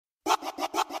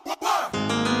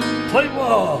play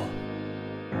ball.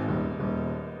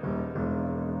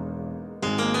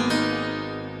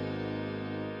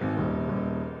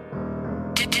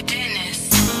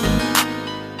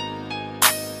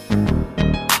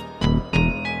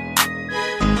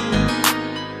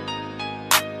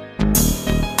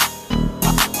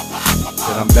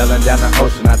 I'm bailing down the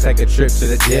ocean, I take a trip to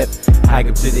the dip. Hike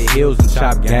up to the hills and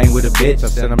chop gang with a bitch. I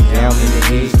said I'm down in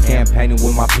the east, campaigning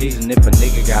with my peas. And if a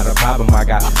nigga got a problem, I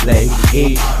got lead you can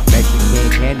eat. Mexican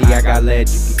candy, I got lead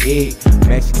you can eat.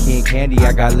 Mexican candy,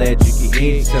 I got lead you can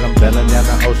eat. Said I'm bailing down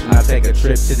the ocean, I take a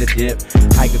trip to the dip.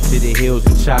 Hike up to the hills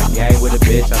and chop gang with a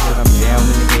bitch. I said I'm down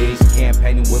in the east,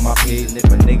 campaigning with my peas. And if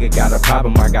a nigga got a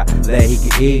problem, I got lead he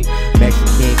can eat.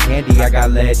 Mexican candy, I got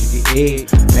lead you can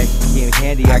eat. Mexican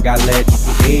candy, I got lead you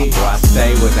can eat. So I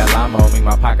stay with that llama, homie,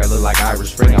 my pocket look like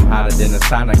Irish Spring. I'm hotter than the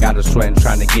sun, I got a sweating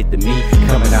trying to get to me.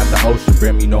 Coming out the ocean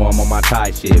brim, you know I'm on my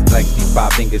tie shit. Flex these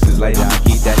 5 fingers is later, I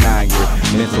keep that 9 grip.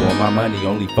 Mental on my money,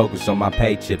 only focus on my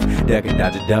pay chips. Ducking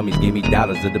dodge the dummies, give me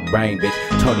dollars of the brain, bitch.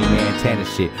 Tony Montana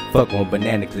shit, fuck on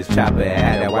banana clips. Chopper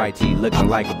had that white tee looking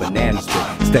like a banana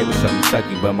split. Stay with something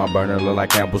sucky, but my burner look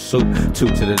like apple soup. 2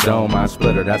 to the dome, I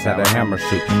splitter, that's how the hammer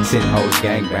shoot. Sitting hoes,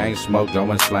 gang bang, smoke,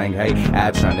 throwing slang, hey.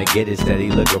 I trying to get it steady,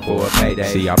 looking for a payday.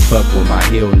 See, I fuck with my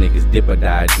hill niggas, dip or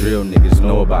die, drill niggas.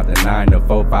 Know about the 9 to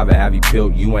 4, 5 and have you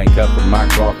built. You ain't cut for my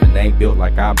coffin, ain't built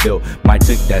like I built. Might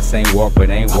took that same walk, but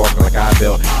ain't walking like I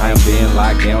built. I am being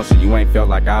locked down, so you ain't felt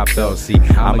like I felt. See,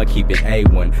 I'ma keep it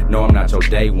A1, no I'm not your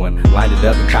day one. Light it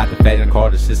up and caught the fade and call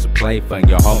this just a play fun.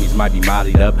 Your homies might be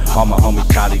mollied up, all my homies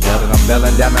toddied up. And I'm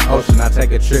bailing down the ocean, I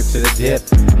take a trip to the dip.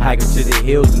 Hiking to the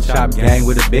hills and chop gang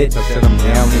with a bitch. I said I'm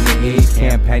down in the east,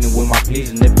 campaigning with my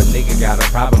peas. And if a nigga got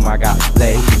a problem, I got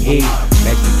lead he can eat.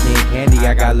 Mexican candy,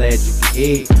 I got lead you can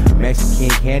eat. Mexican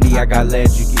candy, I got lead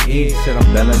you can eat. Said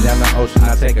I'm bailing down the ocean,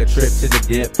 I take a trip to the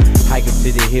dip. Hike up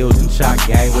to the hills and chop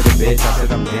gang with a bitch. I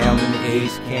said I'm down in the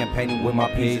east, campaigning with my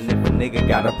peas. And if a nigga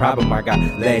got a problem, I got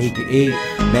lead he can eat.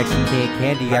 Mexican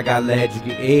candy, I got lead you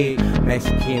can eat.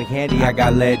 Mexican candy, I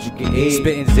got lead you can eat.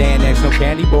 Spitting Xanax, no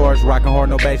candy bars. Rockin' hard,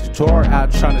 no bass guitar.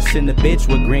 Out trying to send a bitch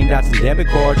with green dots and debit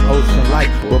cards. Ocean light,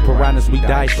 with piranhas, we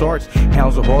die shorts.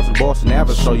 Hounds of horse and Boston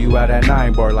ever show you out at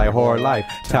 9 bar like hard life.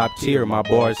 Top tier, my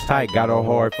boys tight. Got a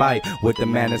hard fight with the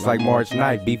man, it's like March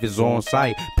night. Beef is on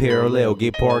sight, parallel,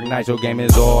 get pork nights. Your game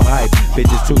is all hype.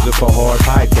 Bitches choosing for hard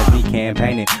pipe. Got me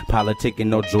campaigning, politicking,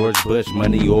 no George Bush.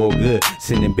 Money all good,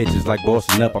 sending bitches like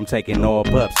bossing up. I'm taking all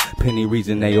pups. Penny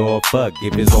reason they all fuck.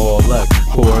 If it's all luck,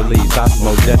 poor leaves. I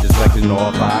smoke Dutchess, flexing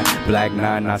all 5. Black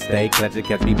 9, I stay clutching,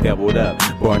 catch me pebbled up.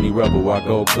 Barney Rubble, I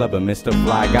go clubber, Mr.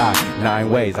 Fly Guy. 9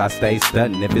 ways, I stay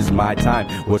stunting. If it's my time,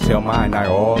 we'll tell mine, I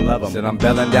all love them. Said I'm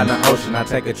bailing down the ocean, I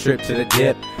take a trip to the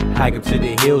dip. Hike up to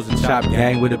the hills and chop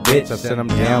gang with a bitch. I said I'm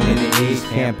down in the east,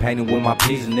 campaigning with my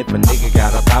peas. And if a nigga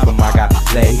got a problem, I got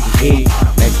lead he can eat.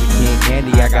 Mexican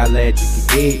candy, I got lead you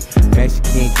can eat.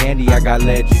 Mexican candy, I got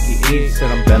lead you can eat.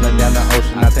 Said I'm bailing down the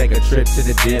ocean, I take a trip to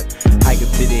the dip. Hike up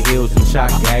to the hills and chop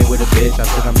gang with a bitch. I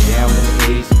said I'm down in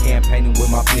the east, campaigning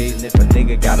with my peas. And if a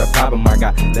nigga got a problem, I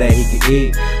got lead he can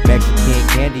eat. Mexican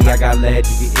candy, I got lead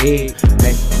you can eat.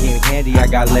 Mexican candy, I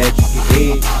got lead you can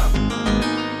eat.